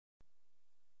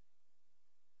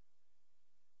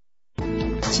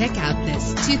Check out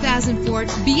this 2004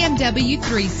 BMW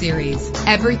 3 Series.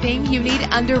 Everything you need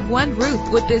under one roof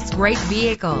with this great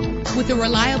vehicle. With a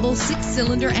reliable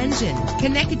 6-cylinder engine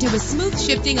connected to a smooth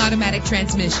shifting automatic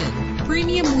transmission.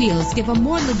 Premium wheels give a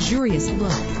more luxurious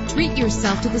look. Treat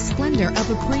yourself to the splendor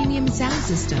of a premium sound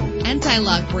system.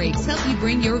 Anti-lock brakes help you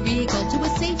bring your vehicle to a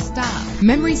safe stop.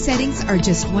 Memory settings are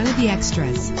just one of the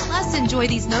extras. Plus, enjoy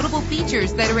these notable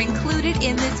features that are included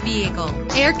in this vehicle: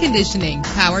 air conditioning,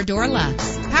 power door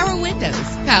locks, power windows,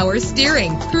 power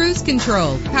steering, cruise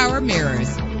control, power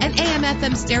mirrors, an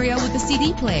AM/FM stereo with a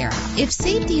CD player. If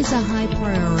safety is a high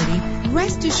priority,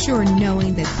 rest assured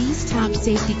knowing that these top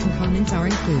safety components are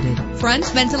included: front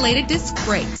ventilated disc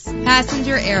brakes,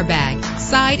 passenger airbag,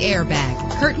 side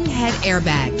airbag, curtain head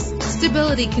airbags,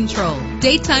 stability control,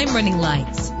 daytime running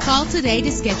lights. Call today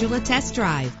to schedule a test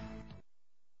drive.